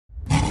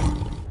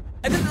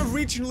I didn't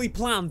originally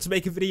plan to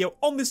make a video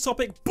on this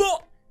topic,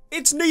 but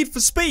it's Need for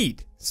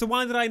Speed, so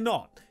why did I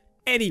not?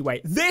 Anyway,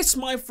 this,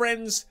 my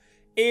friends,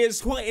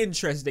 is quite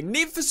interesting.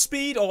 Need for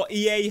Speed, or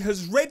EA,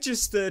 has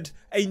registered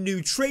a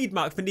new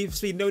trademark for Need for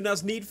Speed known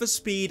as Need for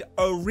Speed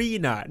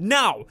Arena.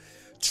 Now,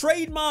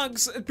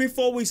 trademarks,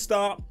 before we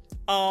start,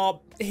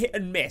 are hit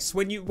and miss.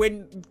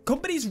 When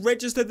companies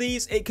register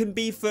these, it can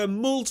be for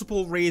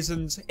multiple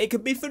reasons. It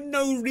can be for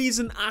no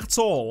reason at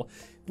all.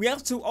 We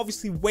have to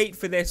obviously wait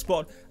for this,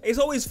 but it's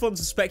always fun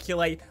to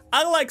speculate.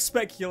 I like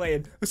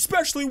speculating,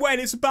 especially when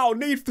it's about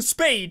Need for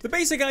Speed. The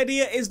basic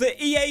idea is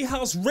that EA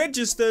has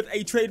registered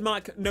a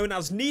trademark known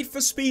as Need for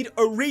Speed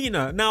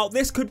Arena. Now,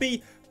 this could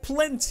be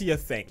plenty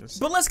of things,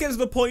 but let's get to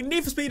the point.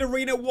 Need for Speed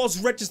Arena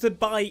was registered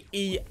by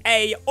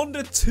EA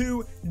under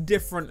two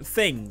different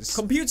things: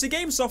 computer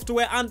game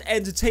software and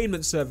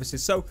entertainment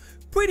services. So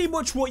pretty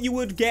much what you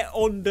would get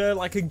under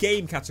like a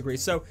game category.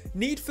 So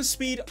Need for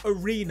Speed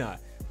Arena.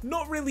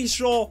 Not really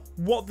sure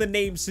what the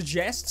name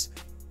suggests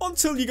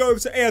until you go over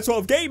to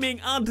AR12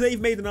 Gaming, and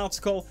they've made an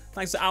article.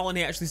 Thanks to Alan,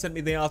 he actually sent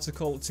me the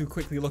article to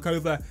quickly look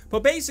over.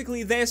 But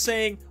basically they're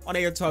saying on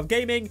AR12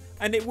 Gaming,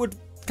 and it would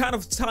kind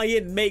of tie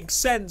in, make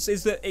sense,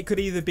 is that it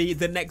could either be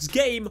the next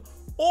game,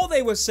 or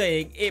they were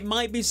saying it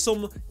might be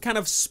some kind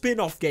of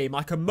spin-off game,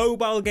 like a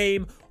mobile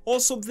game, or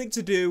something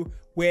to do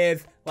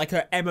with like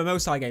a MMO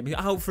style game.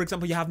 How, for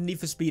example, you have Need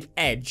for Speed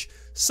Edge.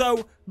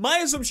 So my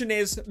assumption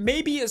is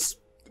maybe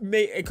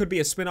it could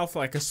be a spin-off,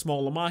 like a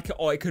smaller market,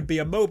 or it could be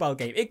a mobile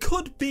game. It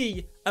could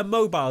be a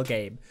mobile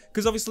game,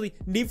 because obviously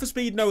Need for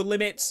Speed No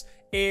Limits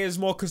is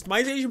more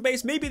customization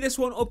based. Maybe this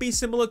one will be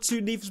similar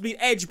to Need for Speed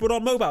Edge, but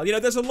on mobile. You know,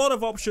 there's a lot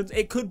of options.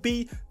 It could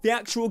be the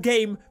actual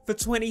game for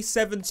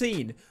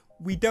 2017.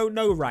 We don't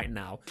know right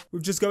now. We're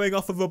just going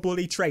off of a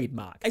bloody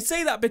trademark. I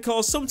say that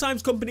because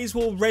sometimes companies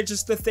will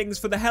register things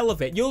for the hell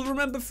of it. You'll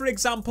remember, for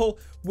example,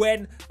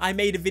 when I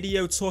made a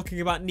video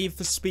talking about Need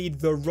for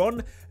Speed The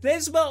Run,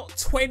 there's about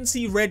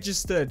 20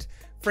 registered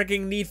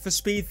frigging Need for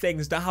Speed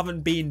things that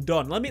haven't been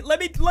done. Let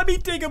me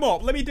dig them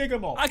up.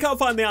 I can't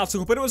find the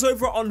article, but it was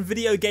over on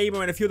Video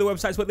Gamer and a few other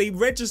websites where they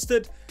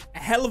registered a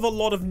hell of a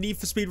lot of Need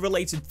for Speed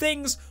related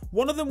things.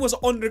 One of them was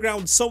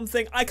Underground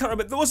something. I can't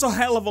remember. There was a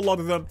hell of a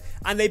lot of them,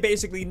 and they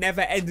basically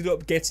never ended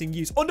up getting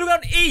used.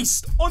 Underground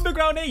East.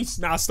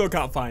 Nah, I still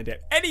can't find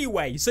it.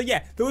 Anyway, so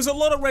yeah, there was a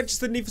lot of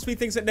registered Need for Speed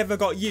things that never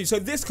got used. So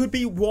this could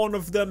be one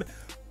of them.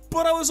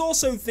 But I was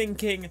also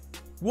thinking,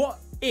 what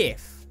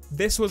if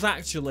this was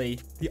actually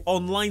the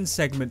online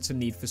segment to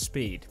Need for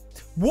Speed?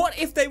 What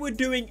if they were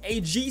doing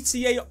a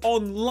GTA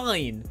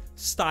Online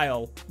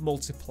style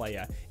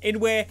multiplayer,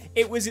 in where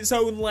it was its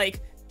own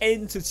like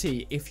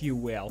entity, if you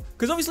will?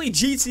 Because obviously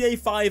GTA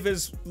 5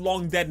 is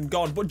long dead and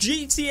gone, but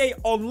GTA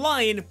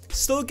Online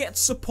still gets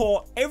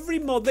support every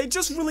mod. They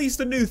just released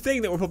a new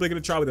thing that we're probably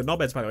going to try with the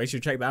knobheads, by the way. You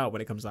should check that out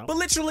when it comes out. But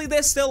literally,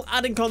 they're still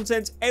adding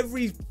content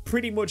every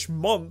pretty much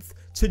month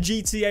to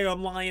GTA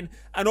Online,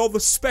 and all the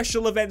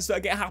special events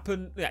that get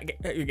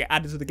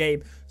added to the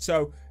game.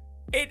 So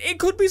it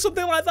could be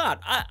something like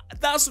that.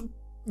 That's,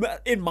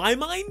 in my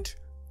mind,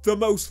 the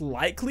most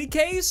likely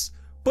case.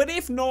 But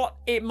if not,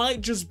 it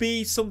might just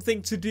be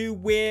something to do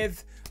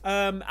with,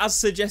 as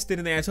suggested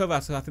in the AR12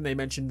 article, I think they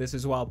mentioned this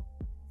as well,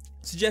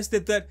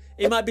 suggested that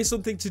it might be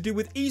something to do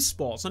with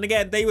esports. And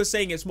again, they were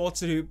saying it's more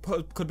to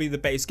do, could be the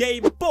base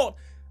game, but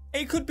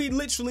it could be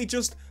literally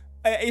just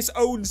its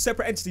own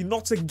separate entity,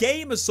 not a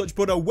game as such,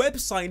 but a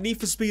website,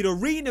 Need for Speed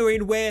Arena,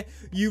 in where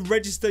you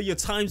register your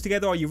times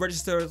together, or you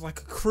register as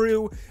like a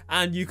crew,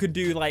 and you could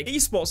do like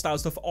esports style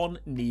stuff on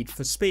Need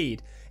for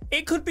Speed.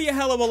 It could be a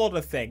hell of a lot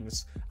of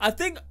things. I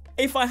think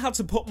if I had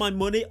to put my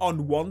money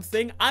on one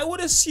thing, I would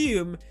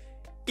assume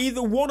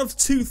either one of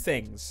two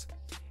things.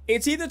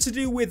 It's either to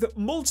do with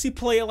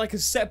multiplayer, like a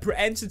separate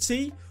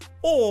entity,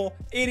 or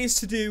it is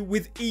to do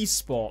with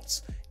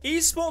esports.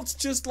 Esports,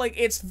 just like,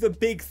 it's the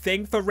big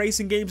thing for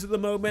racing games at the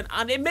moment,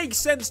 and it makes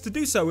sense to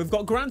do so. We've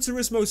got Gran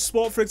Turismo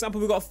Sport, for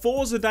example. We've got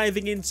Forza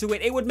diving into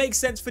it. It would make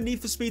sense for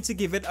Need for Speed to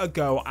give it a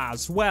go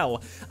as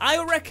well.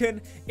 I reckon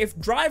if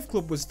Drive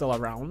Club was still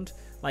around,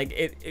 like,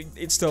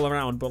 it's still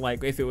around, but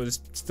like, if it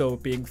was still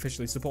being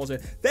officially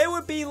supported, there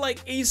would be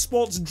like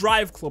esports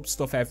Drive Club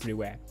stuff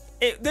everywhere.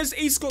 There's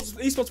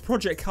esports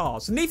Project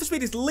Cars. Need for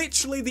Speed is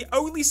literally the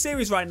only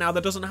series right now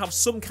that doesn't have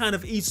some kind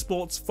of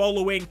esports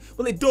following.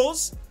 Well, it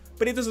does,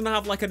 but it doesn't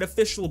have like an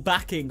official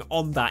backing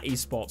on that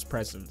esports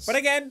presence. But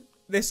again,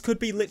 this could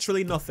be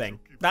literally nothing.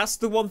 That's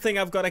the one thing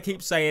I've got to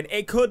keep saying.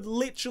 It could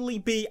literally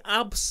be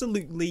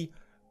absolutely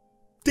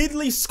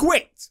diddly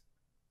squit.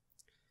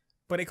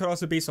 But it could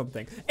also be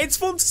something. It's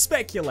fun to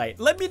speculate.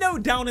 Let me know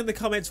down in the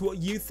comments what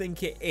you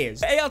think it is.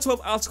 The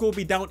AR12 article will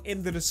be down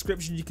in the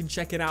description. You can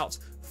check it out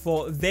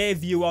for their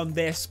view on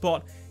this.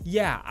 But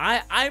yeah,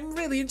 I'm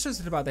really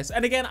interested about this.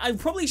 And again, I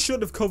probably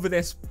should have covered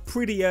this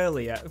pretty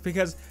earlier,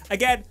 because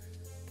again,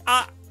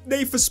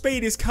 Need for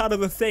Speed is kind of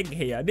the thing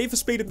here. Need for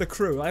Speed and the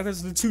crew, like,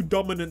 those are the two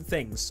dominant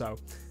things. So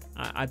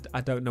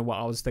I don't know what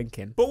I was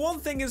thinking. But one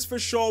thing is for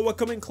sure, we're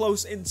coming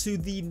close into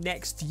the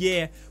next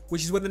year,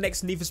 which is when the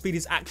next Need for Speed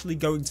is actually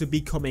going to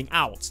be coming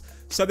out.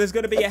 So there's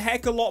going to be a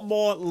heck of a lot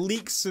more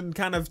leaks and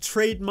kind of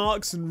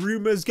trademarks and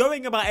rumors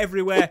going about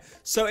everywhere.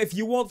 So if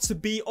you want to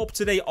be up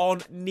to date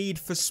on Need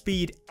for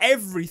Speed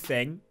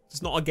everything,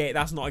 it's not a game.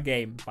 That's not a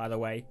game, by the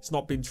way. It's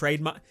not been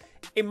trademarked.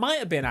 It might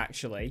have been,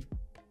 actually.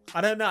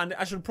 I don't know.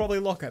 I should probably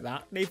look at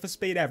that. Need for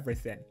Speed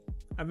everything.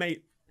 I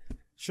may...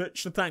 Should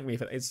thank me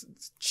for that. It's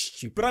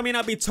stupid. But I mean,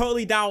 I'd be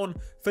totally down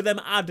for them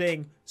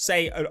adding,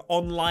 say, an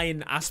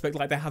online aspect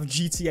like they have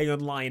GTA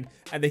Online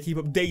and they keep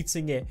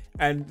updating it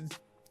and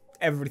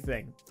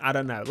everything. I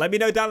don't know. Let me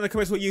know down in the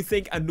comments what you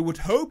think and would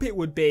hope it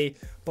would be.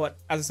 But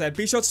as I said,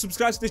 be sure to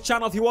subscribe to this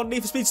channel if you want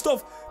Need for Speed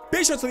stuff.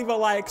 Be sure to leave a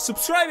like,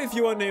 subscribe if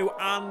you are new,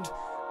 and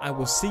I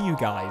will see you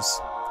guys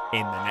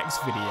in the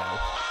next video.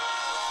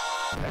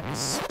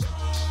 Peace.